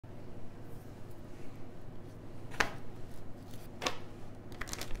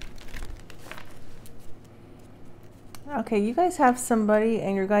Okay, you guys have somebody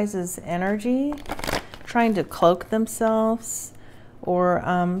in your guys' energy trying to cloak themselves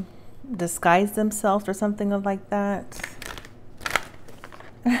or disguise themselves or something like that.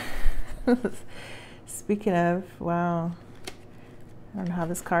 Speaking of, wow. I don't know how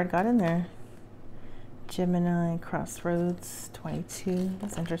this card got in there. Gemini, Crossroads, 22.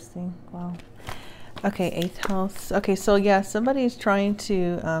 That's interesting. Wow. Okay, 8th house. Okay, so yeah, somebody's trying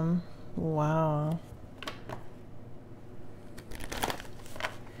to, wow.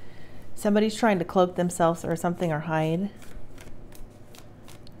 Somebody's trying to cloak themselves or something or hide.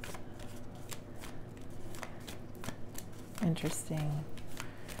 Interesting.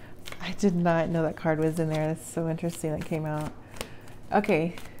 I did not know that card was in there. That's so interesting that came out.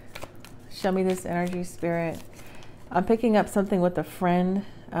 Okay. Show me this energy, Spirit. I'm picking up something with a friend.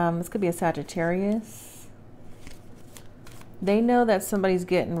 This could be a Sagittarius. They know that somebody's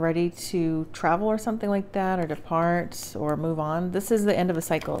getting ready to travel or something like that, or depart or move on. This is the end of a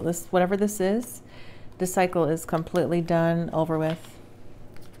cycle. This, whatever this cycle is completely done, over with.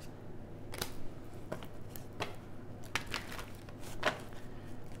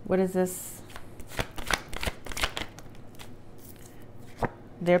 What is this?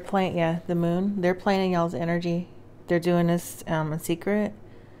 They're playing, yeah, the moon. They're playing in y'all's energy. They're doing this in secret,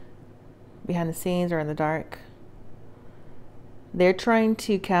 behind the scenes or in the dark. They're trying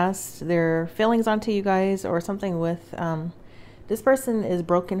to cast their feelings onto you guys or something with, this person is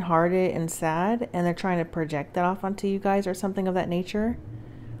brokenhearted and sad, and they're trying to project that off onto you guys or something of that nature.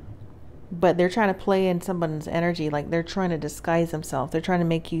 But they're trying to play in someone's energy, like they're trying to disguise themselves. They're trying to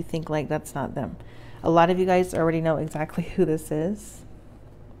make you think like that's not them. A lot of you guys already know exactly who this is.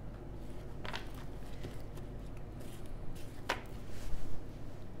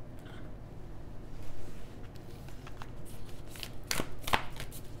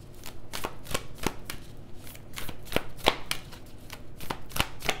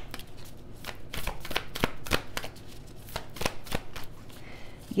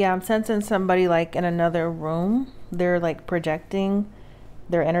 Yeah, I'm sensing somebody like in another room. They're like projecting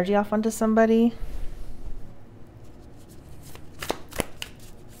their energy off onto somebody.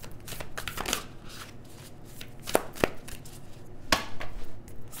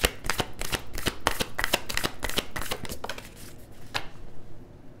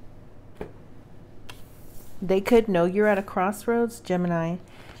 They could know you're at a crossroads, Gemini.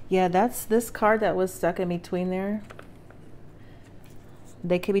 Yeah, that's this card that was stuck in between there.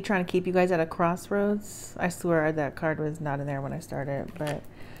 They could be trying to keep you guys at a crossroads. I swear that card was not in there when I started. But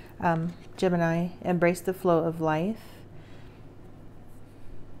Gemini, embrace the flow of life.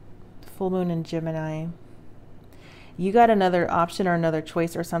 Full moon in Gemini. You got another option or another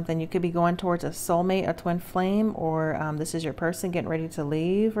choice or something. You could be going towards a soulmate, a twin flame, or this is your person getting ready to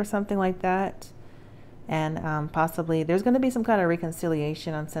leave or something like that. And possibly there's going to be some kind of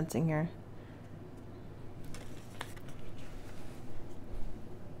reconciliation I'm sensing here.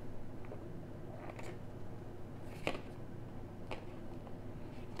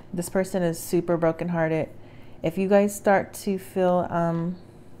 This person is super brokenhearted. If you guys start to feel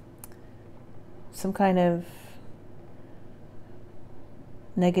some kind of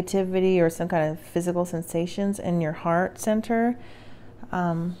negativity or some kind of physical sensations in your heart center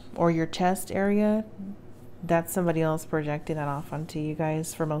or your chest area, that's somebody else projecting that off onto you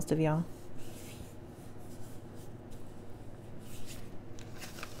guys for most of y'all.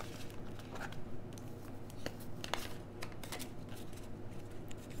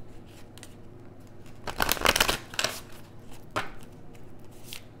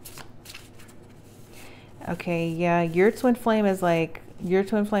 Okay, yeah, your twin flame is like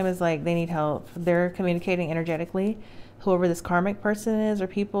they need help. They're communicating energetically. Whoever this karmic person is or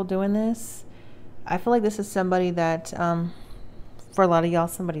people doing this, I feel like this is somebody that, for a lot of y'all,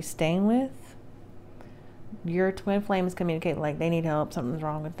 somebody's staying with. Your twin flame is communicating like they need help. Something's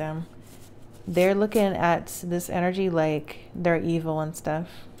wrong with them. They're looking at this energy like they're evil and stuff.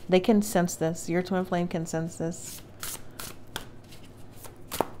 They can sense this. Your twin flame can sense this.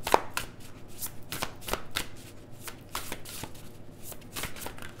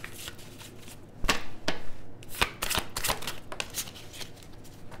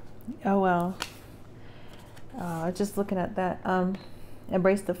 Oh, well. Just looking at that.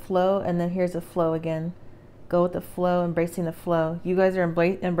 Embrace the flow, and then here's the flow again. Go with the flow, embracing the flow. You guys are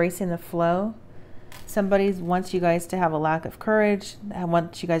embracing the flow. Somebody wants you guys to have a lack of courage,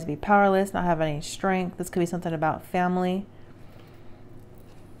 wants you guys to be powerless, not have any strength. This could be something about family.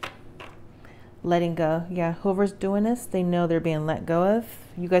 Letting go. Yeah, whoever's doing this, they know they're being let go of.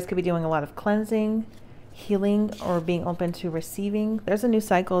 You guys could be doing a lot of cleansing, healing, or being open to receiving. There's a new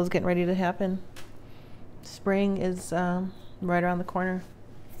cycle is getting ready to happen. Spring is right around the corner.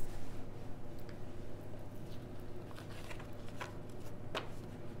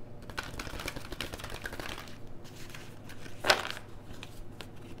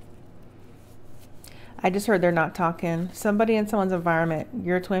 I just heard they're not talking. Somebody in someone's environment,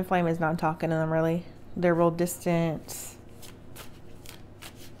 your twin flame is not talking to them really. They're real distant.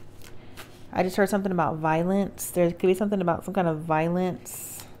 I just heard something about violence. There could be something about some kind of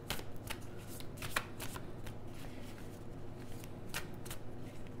violence.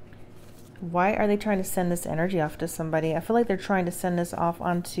 Why are they trying to send this energy off to somebody? I feel like they're trying to send this off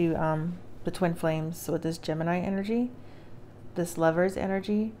onto the twin flames with this Gemini energy, this Lover's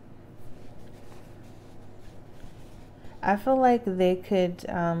energy. I feel like they could,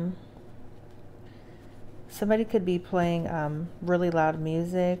 somebody could be playing really loud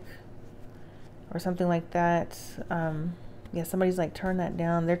music or something like that. Yeah, somebody's like, turn that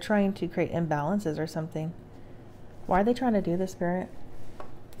down. They're trying to create imbalances or something. Why are they trying to do this, Spirit?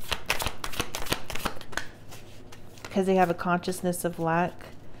 Because they have a consciousness of lack.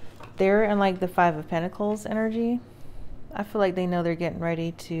 They're in like the Five of Pentacles energy. I feel like they know they're getting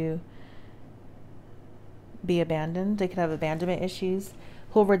ready to be abandoned. They could have abandonment issues.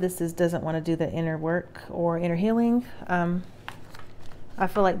 Whoever this is doesn't want to do the inner work or inner healing. I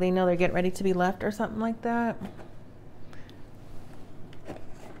feel like they know they're getting ready to be left or something like that.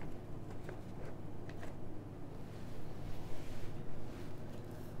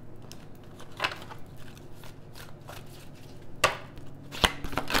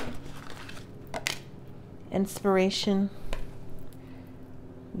 Inspiration.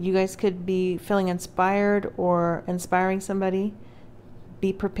 You guys could be feeling inspired or inspiring somebody.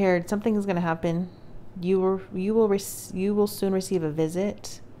 Be prepared. Something is going to happen. You will soon receive a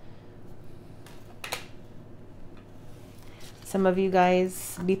visit. Some of you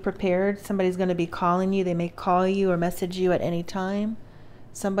guys, be prepared. Somebody's going to be calling you. They may call you or message you at any time.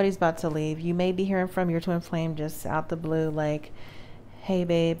 Somebody's about to leave. You may be hearing from your twin flame just out the blue, like, hey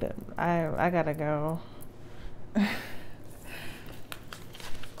babe, I gotta go.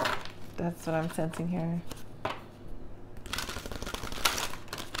 That's what I'm sensing here.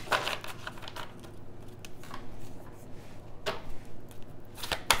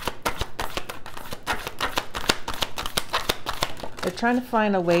 They're trying to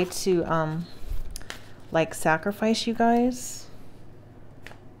find a way to like sacrifice you guys.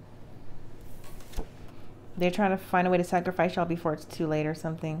 They're trying to find a way to sacrifice y'all before it's too late or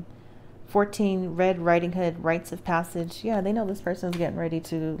something. 14, Red Riding Hood, rites of passage. Yeah, they know this person's getting ready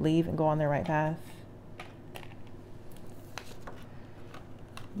to leave and go on their right path.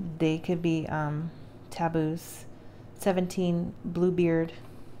 They could be taboos. 17, Bluebeard.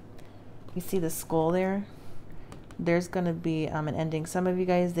 You see the skull there? There's going to be an ending. Some of you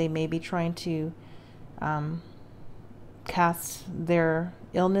guys, they may be trying to cast their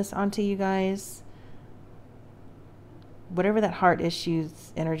illness onto you guys. Whatever that heart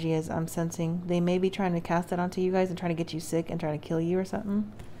issues energy is, I'm sensing, they may be trying to cast that onto you guys and trying to get you sick and trying to kill you or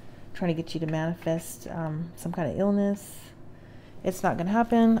something. Trying to get you to manifest some kind of illness. It's not going to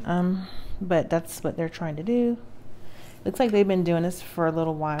happen, but that's what they're trying to do. Looks like they've been doing this for a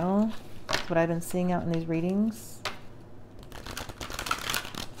little while. That's what I've been seeing out in these readings.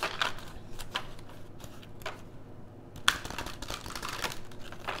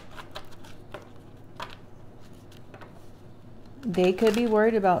 They could be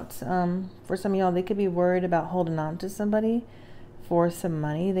worried about, for some of y'all, they could be worried about holding on to somebody for some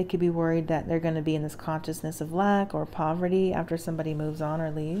money. They could be worried that they're going to be in this consciousness of lack or poverty after somebody moves on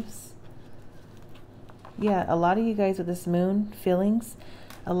or leaves. Yeah, a lot of you guys with this moon feelings,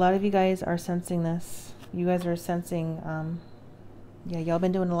 a lot of you guys are sensing this. You guys are sensing, yeah, y'all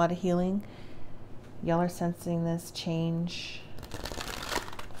been doing a lot of healing. Y'all are sensing this change.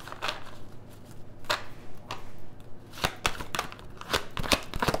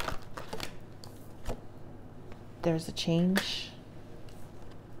 There's a change.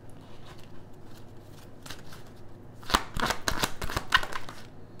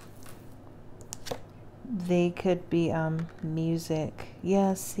 They could be music.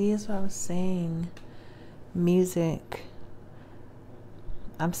 Yeah, see, that's what I was saying. Music.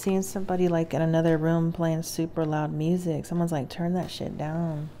 I'm seeing somebody like in another room playing super loud music. Someone's like, turn that shit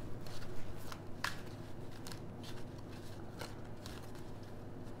down.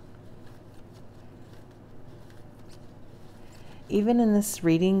 Even in this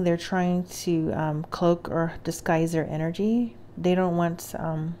reading, they're trying to cloak or disguise their energy. They don't want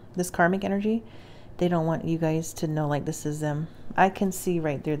this karmic energy. They don't want you guys to know like this is them. I can see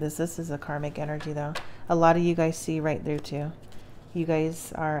right through this. This is a karmic energy though. A lot of you guys see right through too. You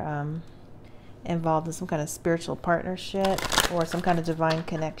guys are, involved in some kind of spiritual partnership or some kind of divine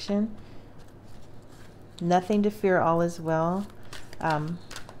connection. Nothing to fear, all is well.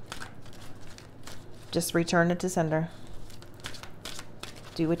 Just return it to sender.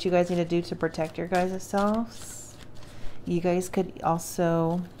 Do what you guys need to do to protect your guys' selves. You guys could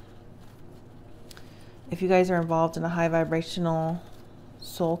also, if you guys are involved in a high vibrational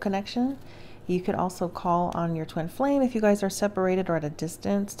soul connection, you could also call on your twin flame if you guys are separated or at a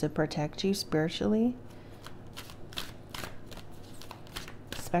distance to protect you spiritually.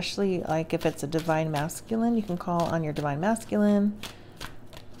 Especially like if it's a divine masculine, you can call on your divine masculine.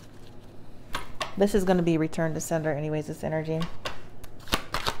 This is going to be returned to sender anyways, this energy.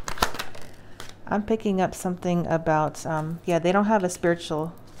 I'm picking up something about, yeah, they don't have a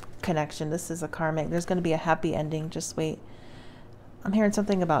spiritual connection. This is a karmic. There's going to be a happy ending. Just wait. I'm hearing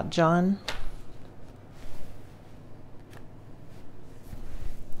something about John.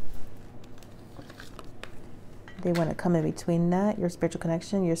 They want to come in between that, your spiritual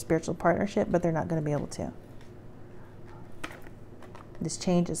connection, your spiritual partnership, but they're not going to be able to. This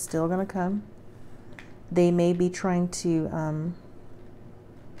change is still going to come. They may be trying to,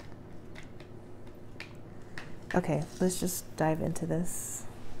 okay, let's just dive into this.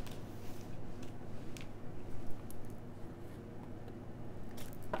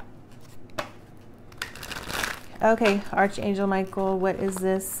 Okay, Archangel Michael, what is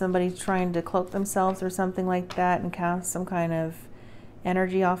this? Somebody trying to cloak themselves or something like that and cast some kind of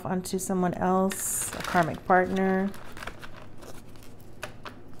energy off onto someone else, a karmic partner.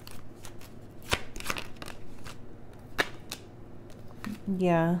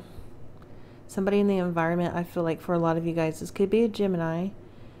 Yeah. Somebody in the environment, I feel like for a lot of you guys, this could be a Gemini,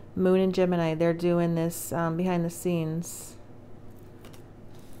 Moon and Gemini. They're doing this behind the scenes.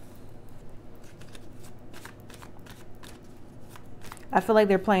 I feel like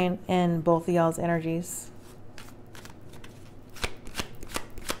they're playing in both of y'all's energies.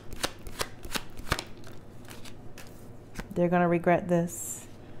 They're going to regret this.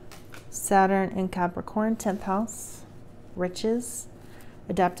 Saturn in Capricorn, 10th house, riches,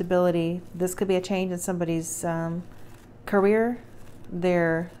 adaptability. This could be a change in somebody's career,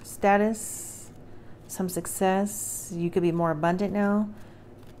 their status, some success. You could be more abundant now.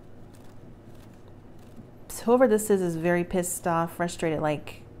 Whoever this is very pissed off, frustrated,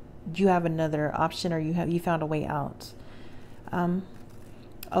 like you have another option or you found a way out. A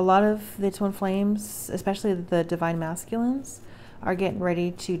lot of the twin flames, especially the divine masculines, are getting ready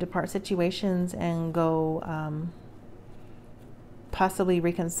to depart situations and go possibly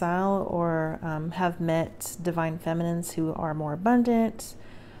reconcile or have met divine feminines who are more abundant,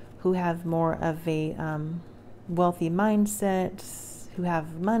 who have more of a wealthy mindset, who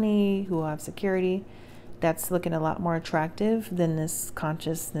have money, who have security. That's looking a lot more attractive than this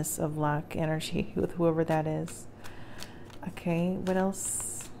consciousness of lack energy with whoever that is. Okay, what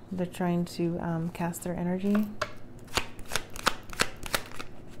else? They're trying to cast their energy.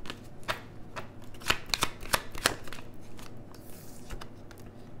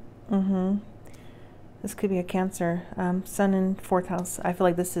 This could be a Cancer. Sun in 4th house. I feel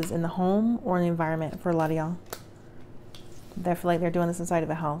like this is in the home or in the environment for a lot of y'all. I feel like they're doing this inside of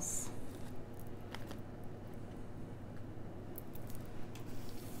a house.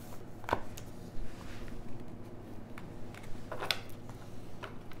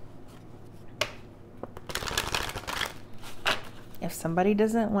 If somebody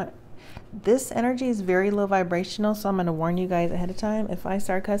doesn't want, this energy is very low vibrational, so I'm going to warn you guys ahead of time. If I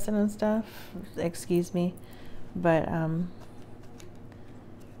start cussing and stuff, excuse me, but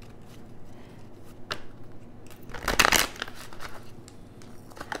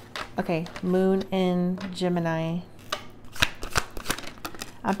okay, Moon in Gemini.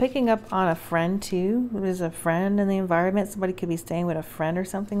 I'm picking up on a friend too. There's a friend in the environment. Somebody could be staying with a friend or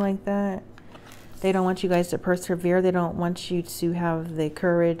something like that. They don't want you guys to persevere. They don't want you to have the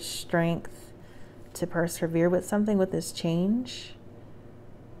courage, strength to persevere with something, with this change.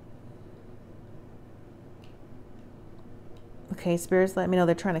 Okay, spirits, let me know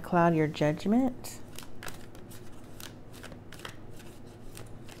they're trying to cloud your judgment.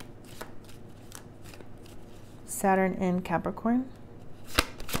 Saturn in Capricorn.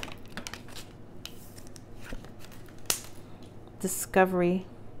 Discovery.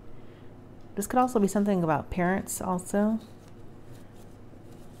 This could also be something about parents also.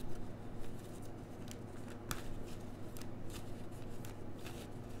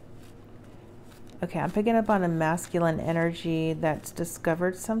 Okay, I'm picking up on a masculine energy that's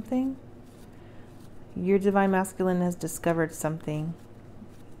discovered something. Your divine masculine has discovered something.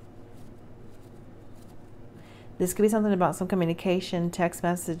 This could be something about some communication, text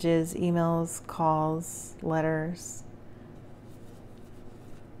messages, emails, calls, letters.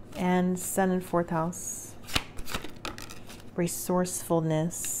 And Sun in 4th house.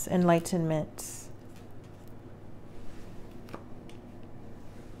 Resourcefulness, enlightenment.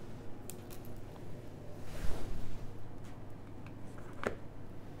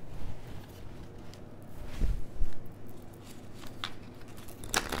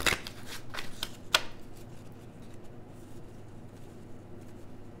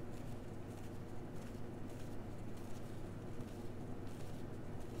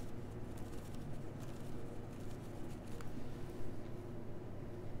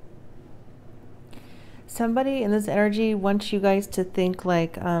 Somebody in this energy wants you guys to think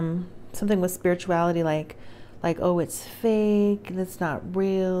like something with spirituality, like oh, it's fake, it's not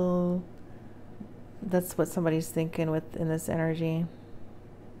real. That's what somebody's thinking with in this energy.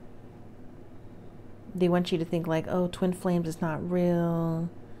 They want you to think like, oh, twin flames is not real.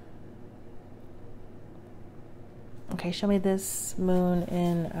 Okay, show me this moon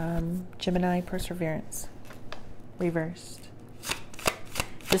in Gemini, perseverance, reversed.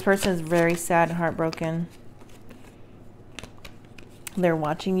 This person is very sad and heartbroken. They're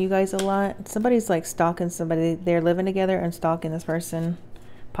watching you guys a lot. Somebody's like stalking somebody. They're living together and stalking this person,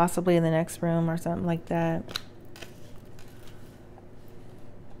 possibly in the next room or something like that.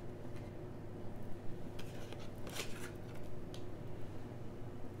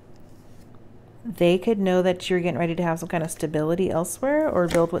 They could know that you're getting ready to have some kind of stability elsewhere, or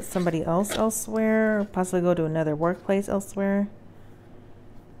build with somebody else elsewhere, or possibly go to another workplace elsewhere.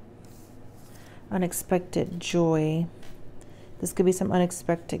 Unexpected joy. This could be some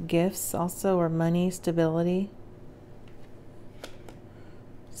unexpected gifts also, or money, stability.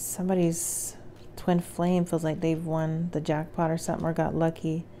 Somebody's twin flame feels like they've won the jackpot or something, or got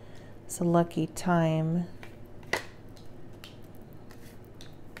lucky. It's a lucky time.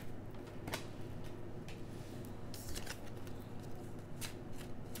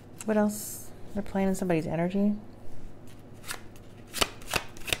 What else? They're playing in somebody's energy.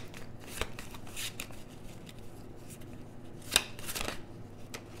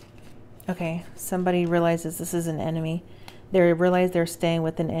 Okay, somebody realizes this is an enemy. They realize they're staying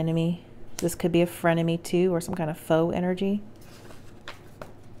with an enemy. This could be a frenemy too, or some kind of faux energy.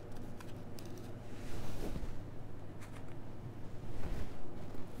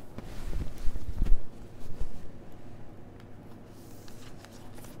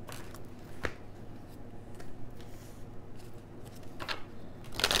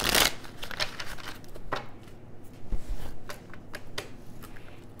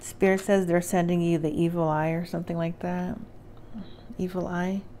 Spirit says they're sending you the evil eye or something like that. Evil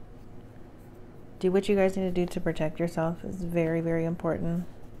eye. Do what you guys need to do to protect yourself. It's very, very important.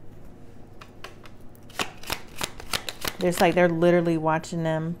 It's like they're literally watching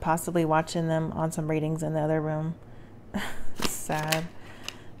them, possibly watching them on some readings in the other room. Sad.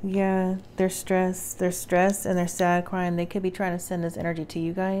 Yeah, they're stressed. They're stressed and they're sad, crying. They could be trying to send this energy to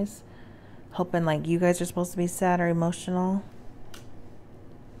you guys, hoping like you guys are supposed to be sad or emotional.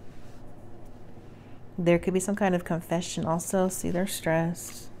 There could be some kind of confession also. See, they're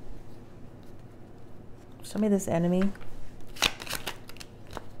stressed. Show me this enemy.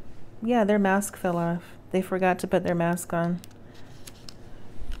 Yeah, their mask fell off. They forgot to put their mask on.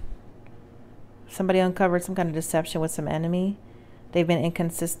 Somebody uncovered some kind of deception with some enemy. They've been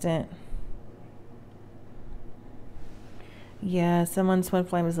inconsistent. Yeah, someone's twin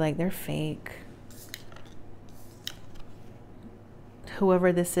flame is like, they're fake.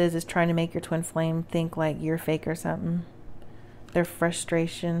 Whoever this is trying to make your twin flame think like you're fake or something. Their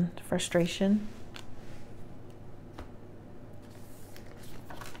frustration.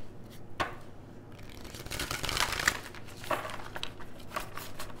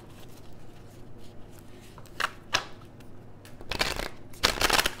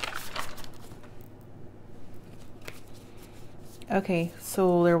 Okay,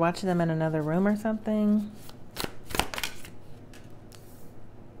 so they're watching them in another room or something.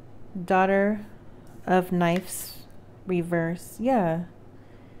 Daughter of Knives, reverse. Yeah,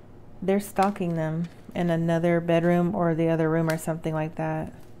 they're stalking them in another bedroom or the other room or something like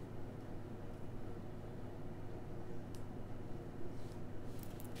that.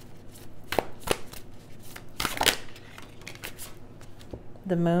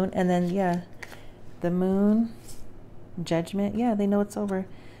 The moon, and then yeah, the moon, judgment. Yeah, they know it's over.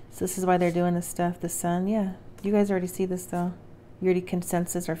 So this is why they're doing this stuff. The sun. Yeah, you guys already see this though. You already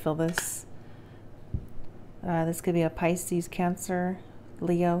consensus or feel this. This could be a Pisces, Cancer,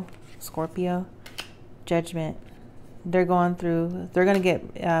 Leo, Scorpio. Judgment. They're going through, they're going to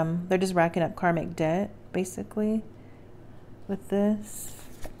get, they're just racking up karmic debt. basically, with this.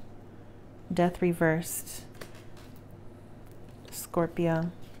 Death reversed.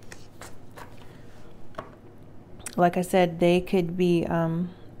 Scorpio. Like I said, they could be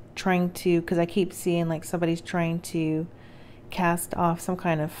trying to, because I keep seeing like somebody's trying to cast off some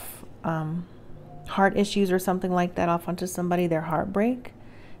kind of heart issues or something like that off onto somebody, their heartbreak,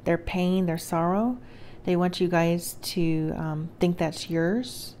 their pain, their sorrow. They want you guys to think that's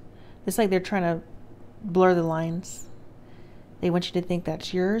yours. It's like they're trying to blur the lines. They want you to think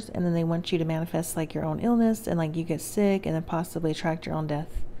that's yours, and then they want you to manifest like your own illness, and like you get sick, and then possibly attract your own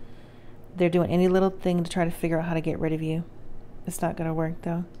death. They're doing any little thing to try to figure out how to get rid of you. It's not going to work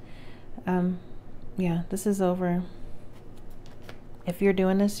though. Yeah, this is over. If you're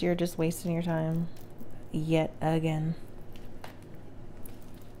doing this, you're just wasting your time yet again.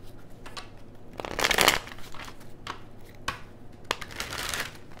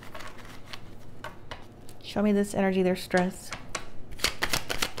 Show me this energy. They're stressed.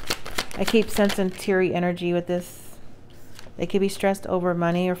 I keep sensing teary energy with this. They could be stressed over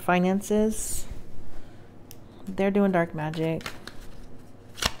money or finances. They're doing dark magic.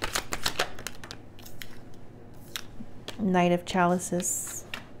 Knight of Chalices.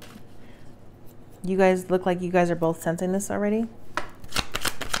 You guys look like you guys are both sensing this already.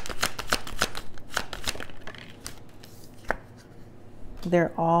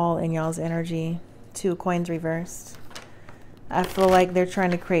 They're all in y'all's energy. Two of Coins reversed. I feel like they're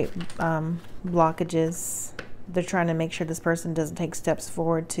trying to create blockages. They're trying to make sure this person doesn't take steps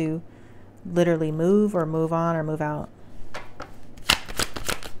forward to literally move or move on or move out.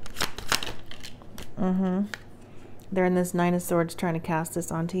 They're in this Nine of Swords trying to cast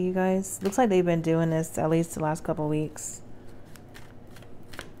this onto you guys. Looks like they've been doing this at least the last couple of weeks.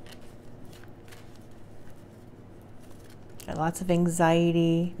 Got lots of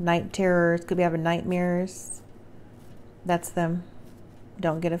anxiety, night terrors, could be having nightmares. That's them.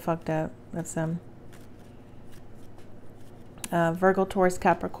 Don't get it fucked up. That's them. Virgo, Taurus,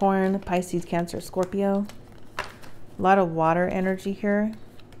 Capricorn, Pisces, Cancer, Scorpio. A lot of water energy here.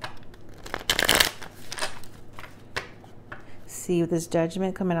 See, with this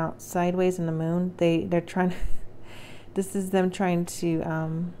Judgment coming out sideways in the moon, they're trying to, this is them trying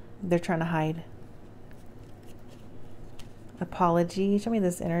to, they're trying to hide. Apology. Show me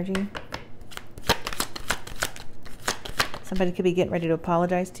this energy. Somebody could be getting ready to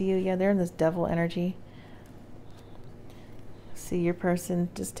apologize to you. Yeah, they're in this Devil energy. See, your person,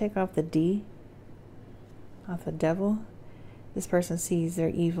 just take off the D off the Devil. This person sees they're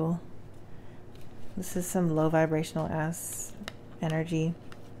evil. This is some low vibrational ass energy.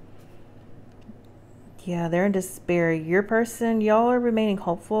 Yeah, they're in despair. Your person, y'all are remaining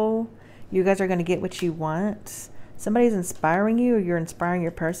hopeful. You guys are going to get what you want. Somebody's inspiring you, or you're inspiring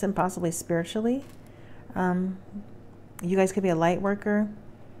your person, possibly spiritually. You guys could be a light worker.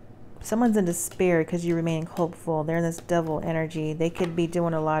 Someone's in despair because you're remaining hopeful. They're in this Devil energy. They could be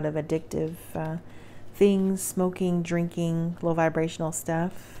doing a lot of addictive things, smoking, drinking, low vibrational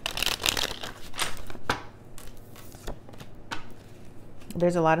stuff.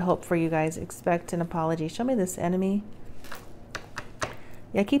 There's a lot of hope for you guys. Expect an apology. Show me this enemy.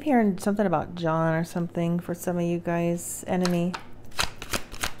 Yeah, I keep hearing something about John or something for some of you guys. Enemy.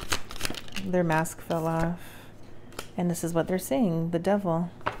 Their mask fell off. And this is what they're saying. The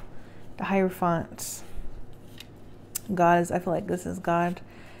Devil. The Hierophant. God is, I feel like this is God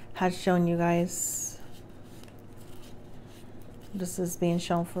has shown you guys. This is being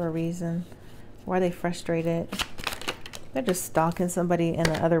shown for a reason. Why are they frustrated? They're just stalking somebody in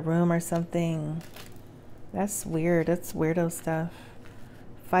the other room or something. That's weird. That's weirdo stuff.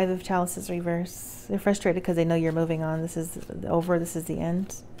 Five of Chalices reverse. They're frustrated because they know you're moving on. This is over. This is the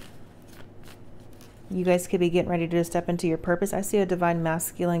end. You guys could be getting ready to step into your purpose. I see a Divine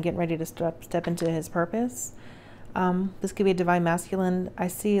Masculine getting ready to step into his purpose. This could be a Divine Masculine. I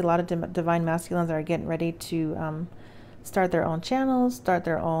see a lot of Divine Masculines that are getting ready to start their own channels, start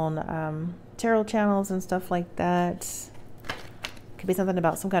their own tarot channels and stuff like that. Could be something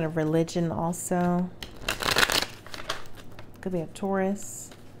about some kind of religion also. Could be a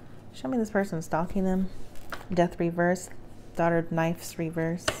Taurus. Show me this person stalking them. Death reverse. Daughter of Knives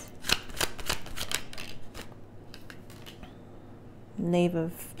reverse. Knave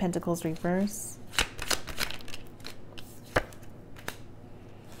of Pentacles reverse.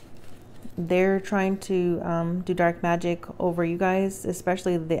 They're trying to do dark magic over you guys,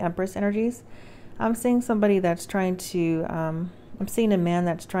 especially the Empress energies. I'm seeing somebody that's trying to, I'm seeing a man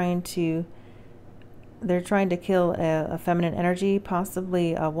that's trying to, they're trying to kill a feminine energy,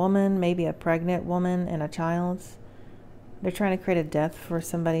 possibly a woman, maybe a pregnant woman and a child. They're trying to create a death for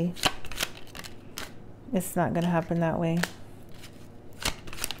somebody. It's not going to happen that way.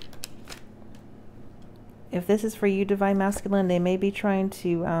 If this is for you, Divine Masculine, they may be trying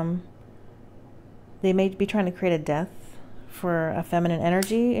to create a death for a feminine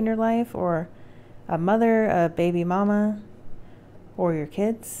energy in your life, or a mother, a baby mama, or your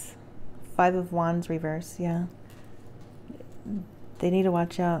kids. 5 of Wands reverse, yeah. They need to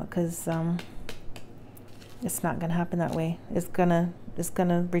watch out, because it's not going to happen that way. It's gonna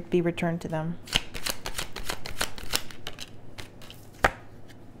be returned to them.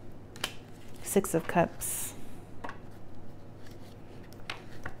 Six of Cups.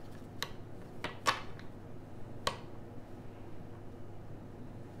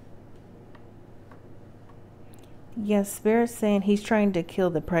 Yes, Spirit's saying he's trying to kill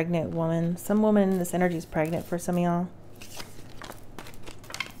the pregnant woman. Some woman in this energy is pregnant for some of y'all.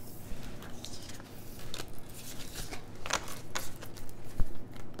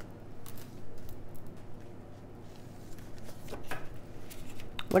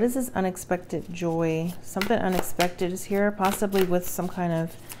 What is this unexpected joy? Something unexpected is here, possibly with some kind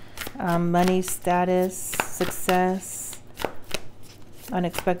of money, status, success,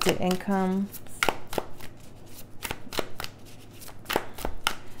 unexpected income.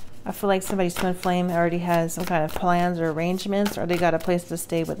 I feel like somebody's twin flame already has some kind of plans or arrangements, or they got a place to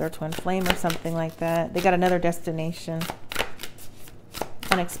stay with their twin flame or something like that. They got another destination.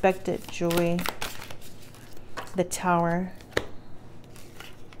 Unexpected joy. The Tower.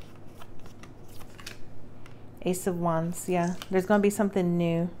 Ace of Wands, yeah. There's going to be something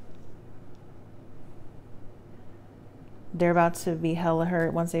new. They're about to be hella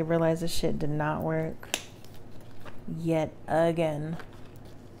hurt once they realize this shit did not work. Yet again.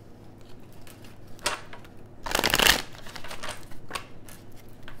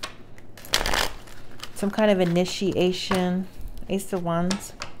 Some kind of initiation. Ace of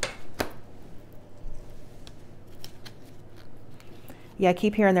Wands. Yeah, I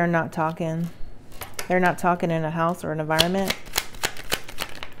keep hearing they're not talking. They're not talking in a house or an environment.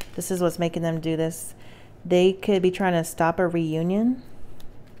 This is what's making them do this. They could be trying to stop a reunion.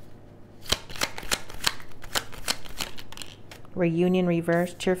 Reunion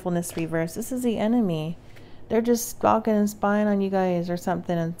reverse. Cheerfulness reverse. This is the enemy. They're just stalking and spying on you guys or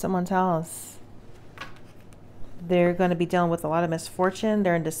something in someone's house. They're going to be dealing with a lot of misfortune.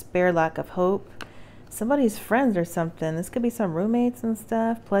 They're in despair, lack of hope. Somebody's friends or something. This could be some roommates and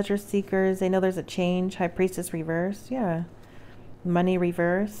stuff. Pleasure seekers. They know there's a change. High Priestess reverse. Yeah. Money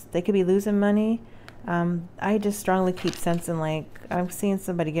reverse. They could be losing money. I just strongly keep sensing, like, I'm seeing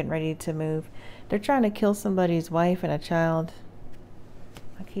somebody getting ready to move. They're trying to kill somebody's wife and a child.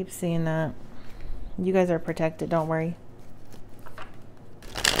 I keep seeing that. You guys are protected. Don't worry.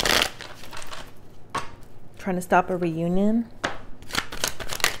 Trying to stop a reunion.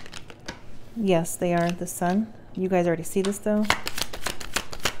 Yes, they are. The Sun. You guys already see this though.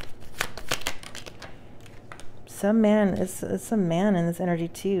 Some man, it's a man in this energy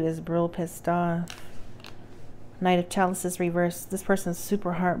too, is real pissed off. Knight of Chalices reverse. This person's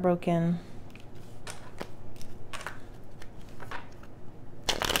super heartbroken.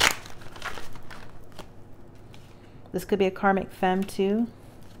 This could be a karmic femme too.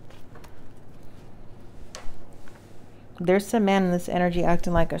 There's some man in this energy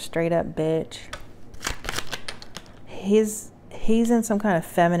acting like a straight up bitch. He's in some kind of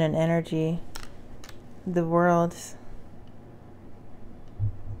feminine energy. The World.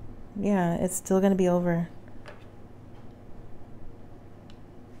 Yeah, it's still going to be over.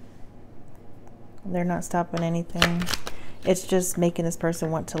 They're not stopping anything. It's just making this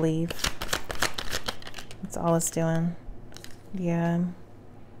person want to leave. That's all it's doing. Yeah.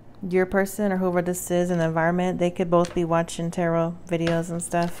 Your person or whoever this is in the environment, they could both be watching tarot videos and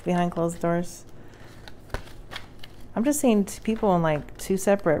stuff behind closed doors. I'm just seeing people in like 2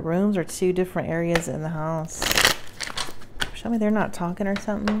 separate rooms or 2 different areas in the house. Show me they're not talking or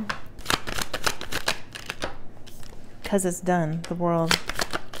something. Because it's done. The World.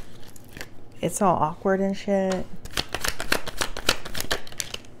 It's all awkward and shit.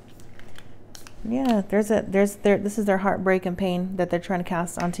 Yeah, this is their heartbreak and pain that they're trying to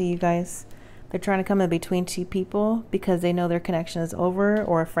cast onto you guys. They're trying to come in between 2 people because they know their connection is over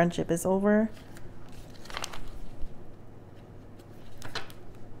or a friendship is over.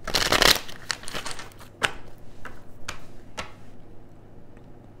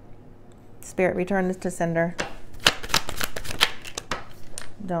 Spirit, return this to sender.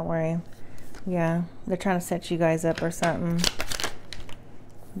 Don't worry. Yeah, they're trying to set you guys up or something.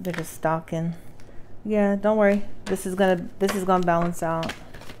 They're just stalking. Yeah, don't worry. This is gonna balance out.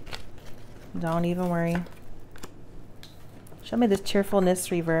 Don't even worry. Show me this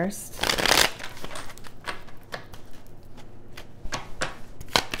cheerfulness reversed.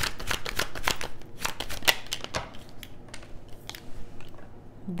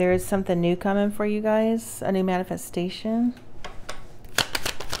 There's something new coming for you guys, a new manifestation.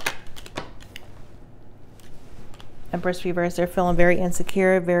 Empress reverse, they're feeling very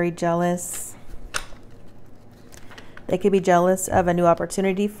insecure, very jealous. They could be jealous of a new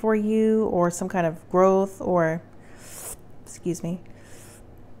opportunity for you, or some kind of growth, or, excuse me,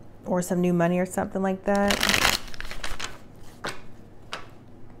 or some new money or something like that.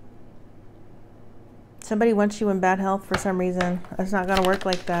 Somebody wants you in bad health for some reason. It's not going to work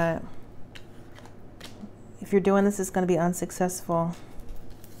like that. If you're doing this, it's going to be unsuccessful.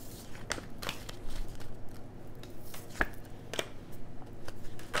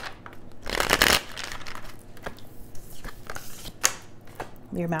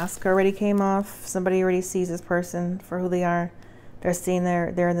 Your mask already came off. Somebody already sees this person for who they are. They're seeing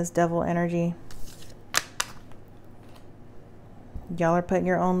they're in this devil energy. Y'all are putting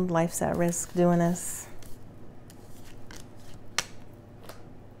your own lives at risk doing this.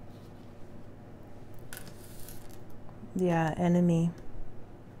 Yeah, enemy.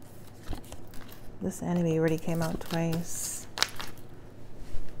 This enemy already came out twice.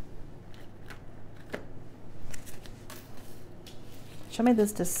 Show me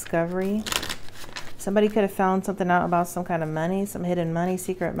this discovery. Somebody could have found something out about some kind of money, some hidden money,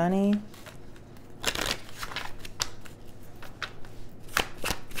 secret money.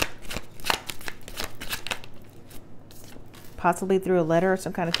 Possibly through a letter or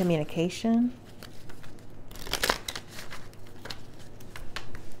some kind of communication.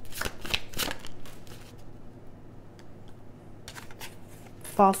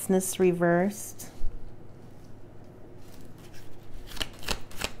 Falseness reversed.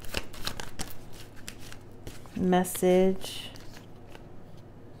 Message.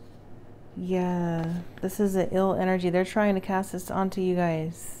 Yeah, this is an ill energy. They're trying to cast this onto you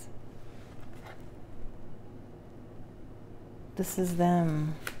guys. This is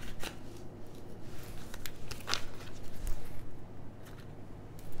them.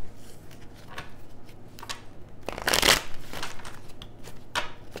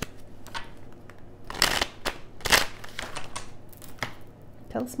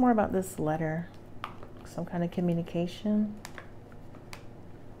 Tell us more about this letter. Some kind of communication.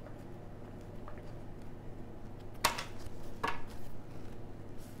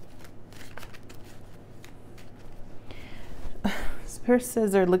 Spirit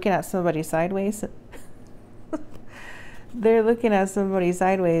says they're looking at somebody sideways. They're looking at somebody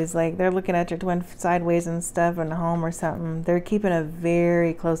sideways, like they're looking at your twin sideways and stuff in the home or something. They're keeping a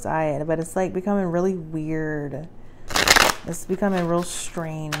very close eye on it, but it's like becoming really weird. It's becoming real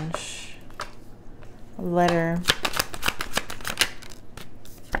strange. Letter.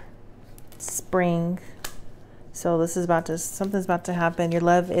 Spring. So this is about to, something's about to happen. Your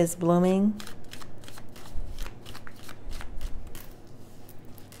love is blooming.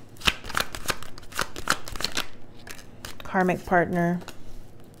 Karmic partner.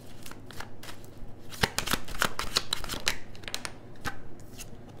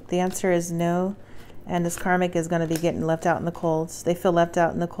 The answer is no. And this karmic is going to be getting left out in the colds. They feel left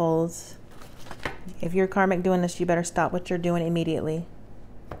out in the colds. If you're karmic doing this, you better stop what you're doing immediately.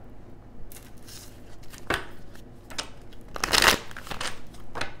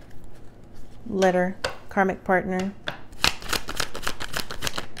 Letter. Karmic partner.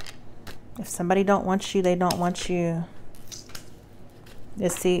 If somebody don't want you, they don't want you. You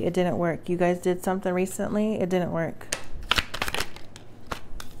see, it didn't work. You guys did something recently. It didn't work.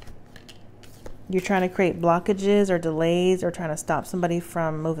 You're trying to create blockages or delays or trying to stop somebody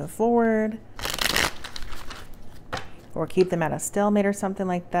from moving forward or keep them at a stalemate or something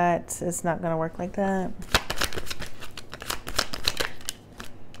like that. It's not going to work like that.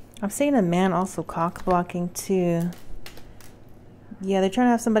 I'm seeing a man also cock blocking too. Yeah, they're trying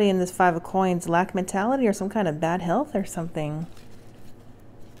to have somebody in this 5 of coins, lack mentality or some kind of bad health or something.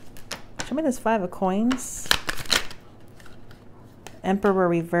 Show me this 5 of coins. Emperor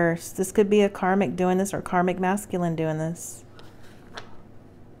reversed. This could be a karmic doing this or karmic masculine doing this.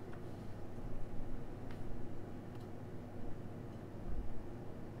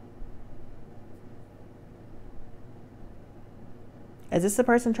 Is this a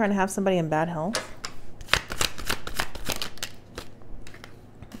person trying to have somebody in bad health?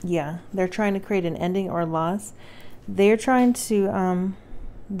 Yeah, they're trying to create an ending or loss. They're trying to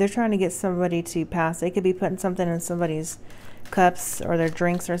get somebody to pass. They could be putting something in somebody's cups or their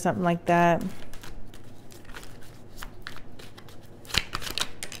drinks or something like that.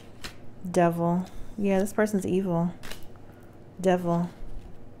 Devil. Yeah, this person's evil. Devil.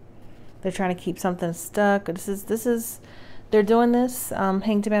 They're trying to keep something stuck. This is They're doing this,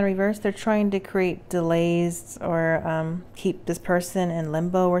 Hanged Man reverse. They're trying to create delays or keep this person in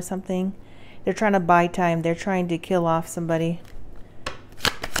limbo or something. They're trying to buy time. They're trying to kill off somebody.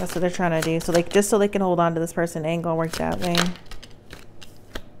 That's what they're trying to do. So like just so they can hold on to this person. It ain't gonna work that way.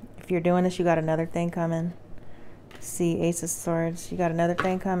 If you're doing this, you got another thing coming. See, Ace of Swords. You got another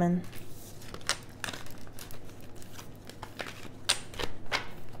thing coming.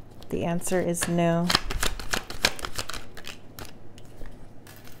 The answer is no.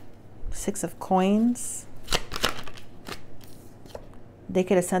 Six of Coins. They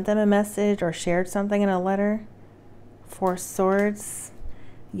could have sent them a message or shared something in a letter. Four Swords.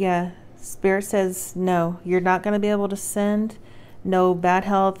 Yeah, Spirit says no. You're not going to be able to send no bad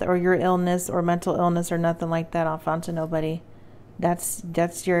health or your illness or mental illness or nothing like that off onto nobody. That's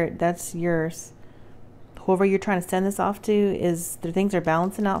yours. Whoever you're trying to send this off to is their things are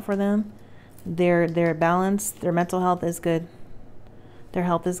balancing out for them. They're balanced. Their mental health is good. Their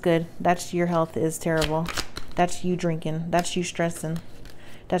health is good. That's your health is terrible. That's you drinking. That's you stressing.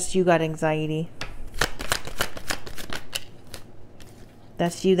 That's you got anxiety.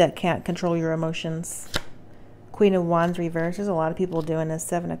 That's you that can't control your emotions. Queen of Wands reverse. There's a lot of people doing this.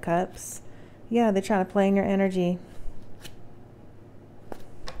 Seven of Cups. Yeah, they're trying to play in your energy.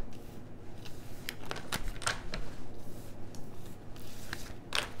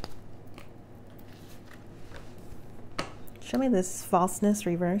 Show me this falseness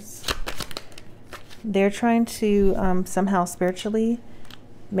reverse. They're trying to somehow spiritually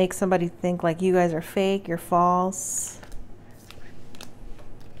make somebody think like you guys are fake, you're false.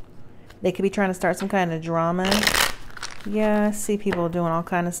 They could be trying to start some kind of drama. Yeah, I see people doing all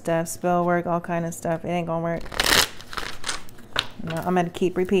kind of stuff, spell work, all kind of stuff. It ain't gonna work. No, I'm gonna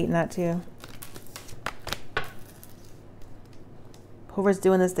keep repeating that too. Whoever's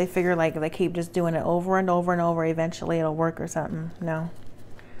doing this, they figure like they keep just doing it over and over and over. Eventually it'll work or something. No.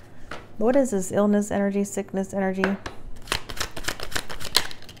 What is this? Illness energy, sickness energy.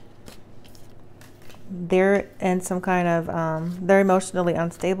 They're in some kind of, they're emotionally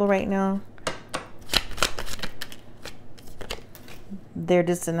unstable right now. They're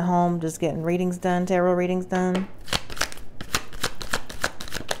just in the home, just getting readings done, tarot readings done.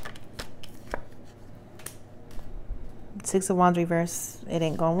 Six of Wands reverse. It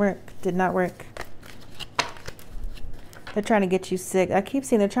ain't gonna work. Did not work. They're trying to get you sick. I keep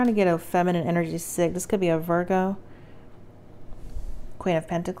seeing they're trying to get a feminine energy sick. This could be a Virgo. Queen of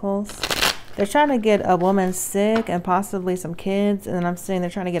Pentacles. They're trying to get a woman sick and possibly some kids. And then I'm seeing they're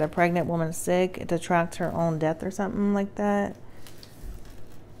trying to get a pregnant woman sick to attract her own death or something like that.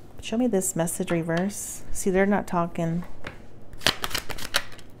 Show me this message reverse. See, they're not talking.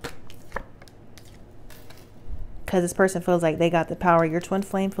 Because this person feels like they got the power. Your twin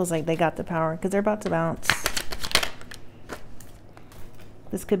flame feels like they got the power because they're about to bounce.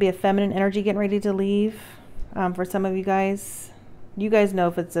 This could be a feminine energy getting ready to leave. For some of you guys. You guys know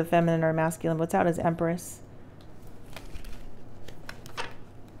if it's a feminine or masculine. What's out is Empress.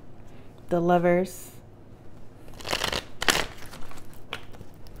 The Lovers.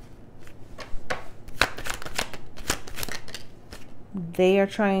 They are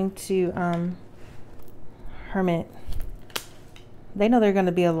trying to... Hermit. They know they're going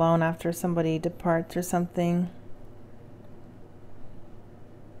to be alone after somebody departs or something.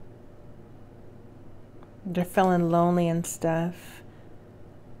 They're feeling lonely and stuff.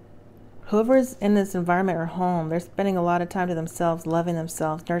 Whoever's in this environment or home, they're spending a lot of time to themselves, loving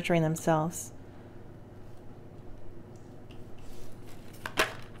themselves, nurturing themselves.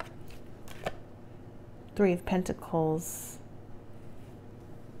 Three of Pentacles.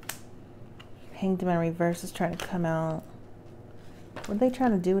 Hanged Man reverse is trying to come out. What are they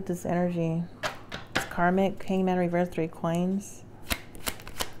trying to do with this energy? It's karmic. Hanged Man reverse, 3 coins.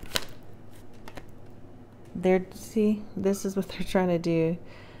 See, this is what they're trying to do.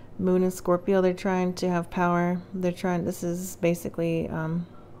 Moon and Scorpio, they're trying to have power. They're trying, this is basically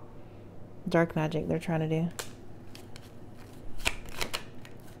dark magic they're trying to do.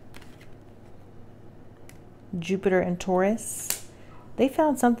 Jupiter and Taurus. They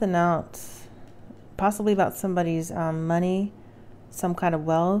found something out. Possibly about somebody's money, some kind of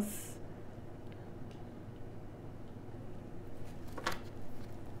wealth.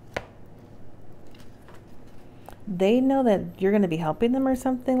 They know that you're going to be helping them or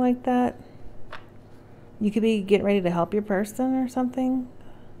something like that. You could be getting ready to help your person or something.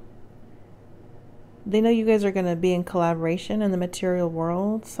 They know you guys are going to be in collaboration in the material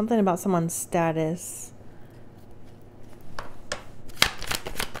world. Something about someone's status.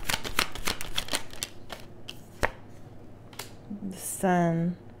 The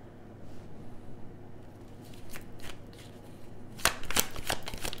Sun.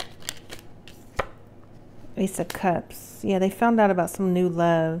 Ace of Cups. Yeah, they found out about some new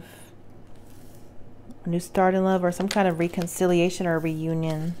love. A new start in love or some kind of reconciliation or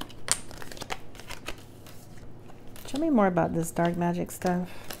reunion. Show me more about this dark magic stuff.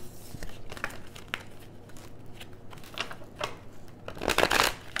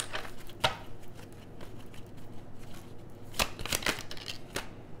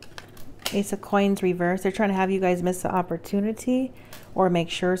 Ace of Coins reverse. They're trying to have you guys miss the opportunity or make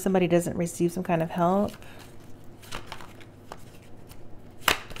sure somebody doesn't receive some kind of help.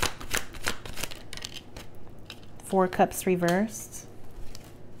 Four Cups reversed.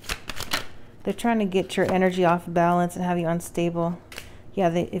 They're trying to get your energy off balance and have you unstable. Yeah,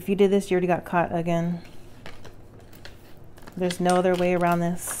 if you did this, you already got caught again. There's no other way around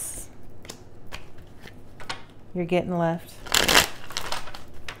this. You're getting left.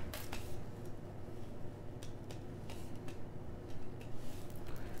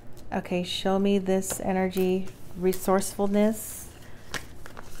 Okay, show me this energy. Resourcefulness.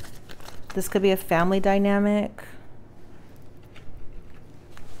 This could be a family dynamic.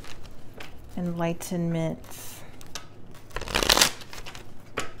 Enlightenment.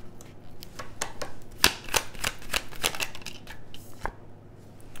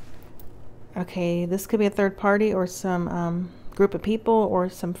 Okay, this could be a third party or some group of people or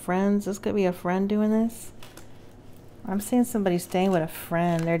some friends. This could be a friend doing this. I'm seeing somebody staying with a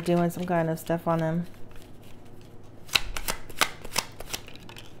friend. They're doing some kind of stuff on them.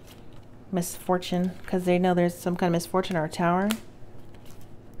 Misfortune, because they know there's some kind of misfortune or a tower.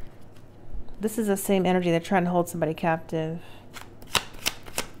 This is the same energy. They're trying to hold somebody captive.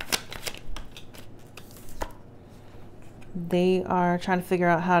 They are trying to figure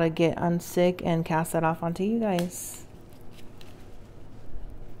out how to get unsick and cast that off onto you guys.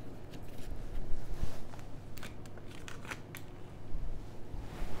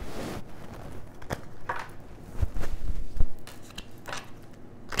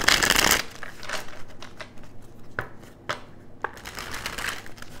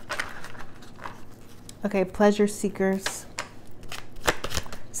 Okay, pleasure seekers.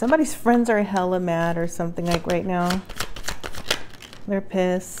 Somebody's friends are hella mad or something like right now. They're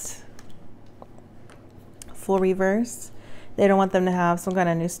pissed. Full reverse. They don't want them to have some kind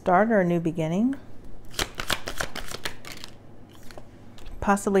of new start or a new beginning.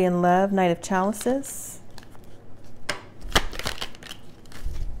 Possibly in love. Knight of Chalices.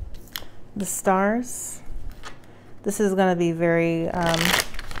 The Stars. This is going to be very,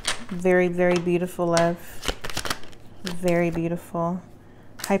 very beautiful love. Very beautiful.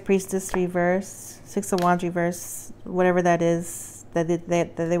 High Priestess reverse. Six of Wands reverse. Whatever that is that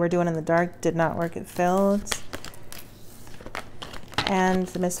they were doing in the dark did not work. It failed. And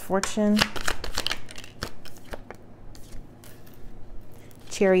the Misfortune.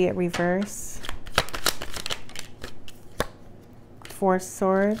 Chariot reverse. Four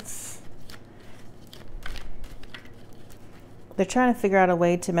Swords. They're trying to figure out a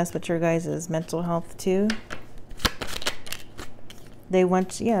way to mess with your guys' mental health too. They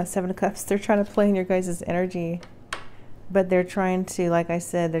want, yeah, Seven of Cups. They're trying to play in your guys' energy. But they're trying to, like I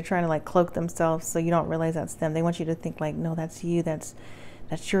said, they're trying to like cloak themselves so you don't realize that's them. They want you to think like, no, that's you. That's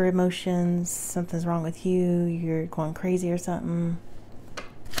your emotions. Something's wrong with you. You're going crazy or something.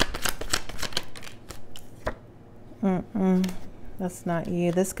 That's not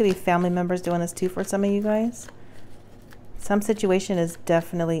you. This could be family members doing this too for some of you guys. Some situation is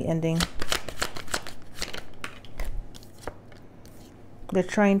definitely ending. They're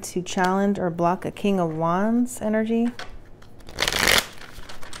trying to challenge or block a King of Wands energy.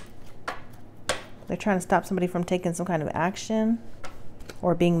 They're trying to stop somebody from taking some kind of action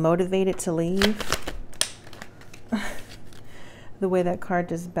or being motivated to leave. The way that card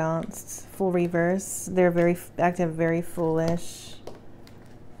just bounced. Full reverse. They're very acting very foolish.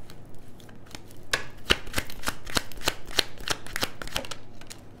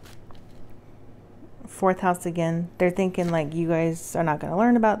 Fourth house again. They're thinking like you guys are not going to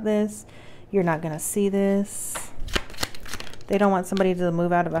learn about this. You're not going to see this. They don't want somebody to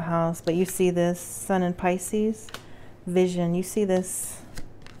move out of a house, but you see this. Sun in Pisces. Vision. You see this.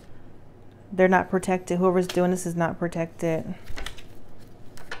 They're not protected. Whoever's doing this is not protected.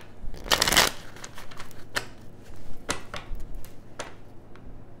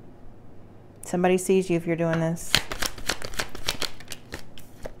 Somebody sees you if you're doing this.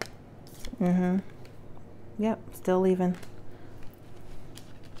 Yep, still leaving.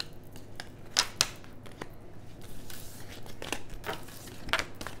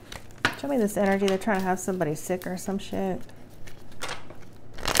 Show me this energy. They're trying to have somebody sick or some shit.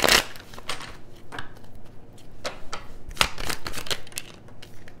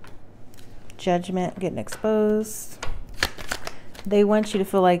 Judgment getting exposed. They want you to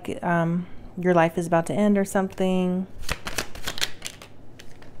feel like your life is about to end or something.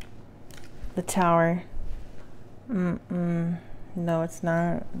 The Tower. No, it's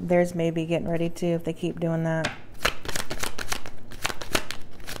not. Theirs may be getting ready to if they keep doing that.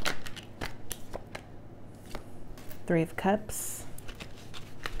 Three of Cups.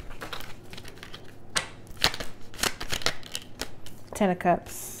 Ten of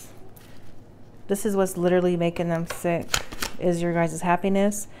Cups. This is what's literally making them sick, is your guys'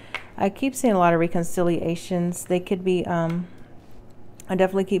 happiness. I keep seeing a lot of reconciliations. They could be, I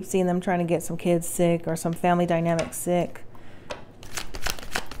definitely keep seeing them trying to get some kids sick or some family dynamic sick.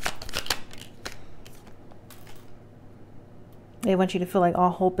 They want you to feel like all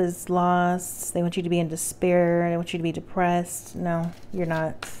hope is lost. They want you to be in despair. They want you to be depressed. No, you're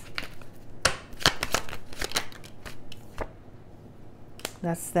not.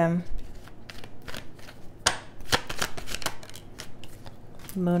 That's them.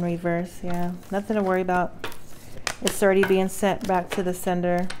 Moon reverse, yeah. Nothing to worry about. It's already being sent back to the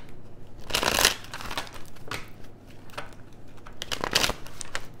sender.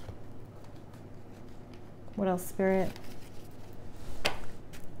 What else, Spirit?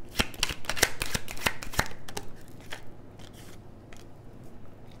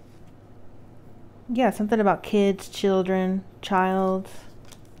 Yeah, something about kids, children, child.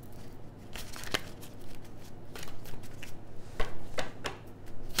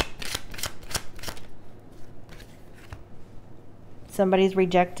 Somebody's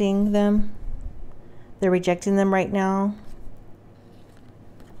rejecting them. They're rejecting them right now.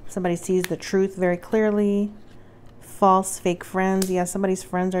 Somebody sees the truth very clearly. False, fake friends. Yeah, somebody's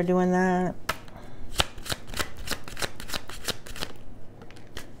friends are doing that.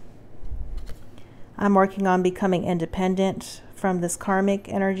 I'm working on becoming independent from this karmic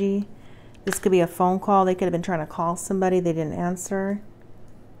energy. This could be a phone call. They could have been trying to call somebody. They didn't answer.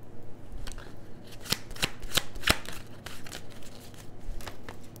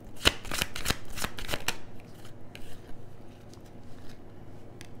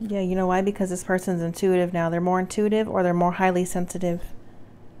 Yeah, you know why? Because this person's intuitive now. They're more intuitive or they're more highly sensitive.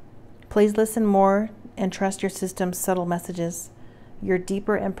 Please listen more and trust your system's subtle messages. Your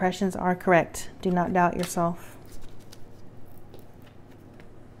deeper impressions are correct. Do not doubt yourself.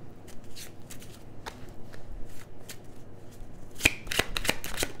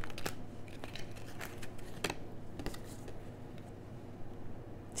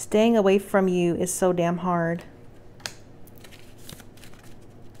 Staying away from you is so damn hard.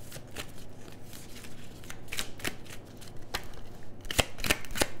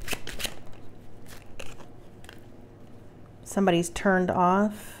 Somebody's turned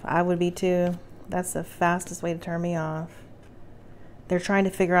off. I would be too. That's the fastest way to turn me off. They're trying to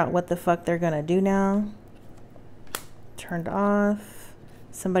figure out what the fuck they're gonna do now. Turned off.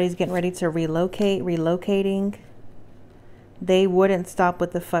 Somebody's getting ready to relocate, relocating. They wouldn't stop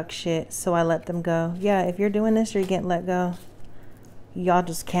with the fuck shit, so I let them go. Yeah, if you're doing this, you're getting let go. Y'all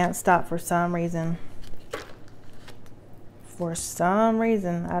just can't stop for some reason. For some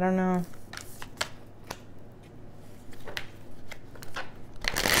reason, I don't know.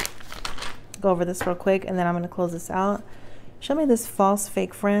 Go over this real quick and then I'm going to close this out. Show me this false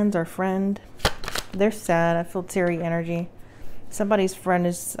fake friends or friend. They're sad. I feel teary energy. Somebody's friend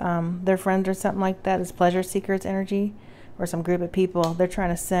is their friends or something like that is pleasure seekers energy, or some group of people. They're trying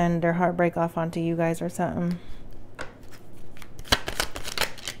to send their heartbreak off onto you guys or something.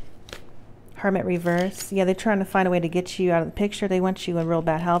 Hermit reverse. Yeah, they're trying to find a way to get you out of the picture. They want you in real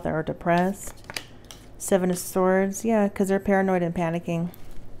bad health or depressed. Seven of Swords. Yeah, because they're paranoid and panicking.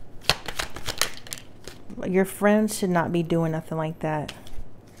 Your friends should not be doing nothing like that.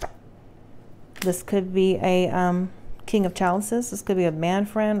 This could be a King of Chalices. This could be a man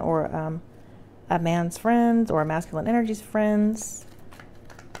friend or a man's friends or a masculine energy's friends.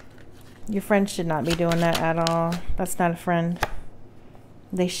 Your friends should not be doing that at all. That's not a friend.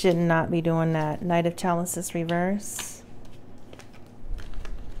 They should not be doing that. Knight of Chalices reverse.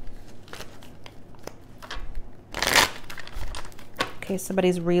 Okay,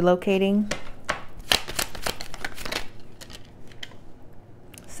 somebody's relocating.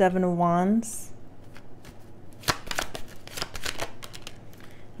 Seven of Wands.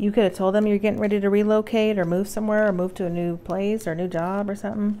 You could have told them you're getting ready to relocate or move somewhere or move to a new place or a new job or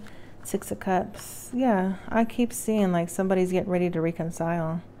something. Six of Cups. Yeah, I keep seeing like somebody's getting ready to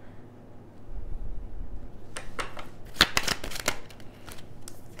reconcile.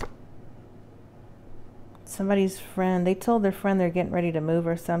 Somebody's friend. They told their friend they're getting ready to move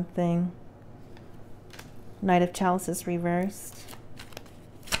or something. Knight of Chalices reversed.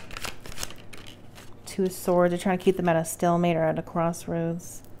 Two of Swords. They're trying to keep them at a stalemate or at a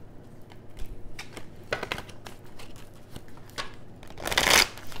crossroads.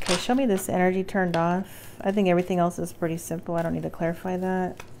 Okay, show me this energy turned off. I think everything else is pretty simple. I don't need to clarify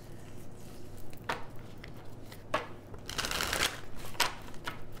that.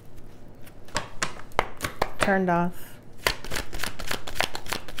 Turned off.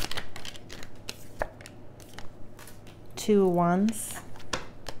 Two of Wands.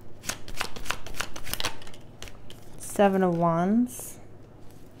 Seven of Wands.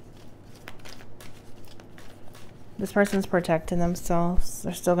 This person's protecting themselves.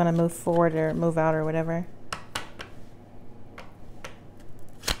 They're still going to move forward or move out or whatever.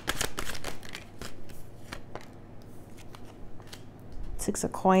 Six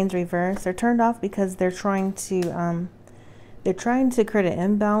of Coins reverse. They're turned off because they're trying to create an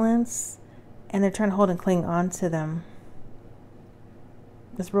imbalance, and they're trying to hold and cling on to them.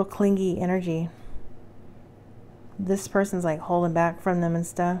 This real clingy energy. This person's like holding back from them and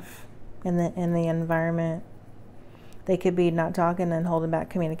stuff in the environment. They could be not talking and holding back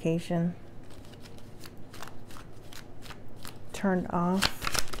communication. Turned off.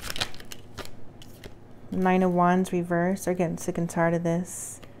 Nine of Wands reverse. They're getting sick and tired of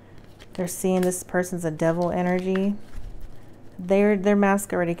this. They're seeing this person's a devil energy. Their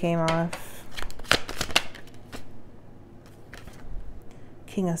mask already came off.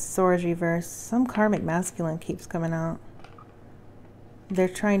 King of Swords reverse. Some karmic masculine keeps coming out. They're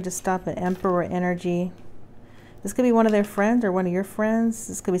trying to stop an Emperor energy. This could be one of their friends or one of your friends.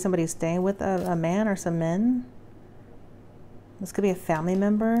 This could be somebody who's staying with a man or some men. This could be a family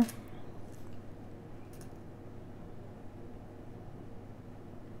member.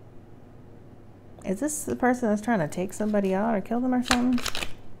 Is this the person that's trying to take somebody out or kill them or something?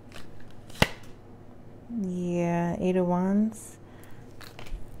 Yeah, Eight of Wands.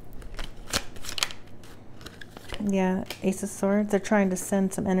 Yeah, Ace of Swords. They're trying to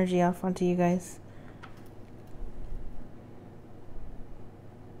send some energy off onto you guys.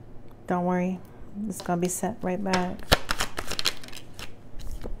 Don't worry. It's going to be set right back.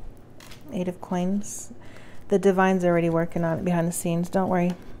 Eight of Coins. The Divine's already working on it behind the scenes. Don't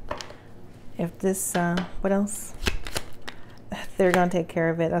worry. If this, what else? They're going to take care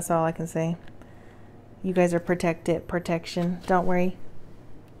of it. That's all I can say. You guys are protected. Protection. Don't worry.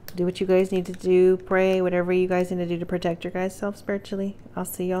 Do what you guys need to do. Pray. Whatever you guys need to do to protect your guys' self spiritually. I'll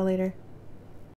see y'all later.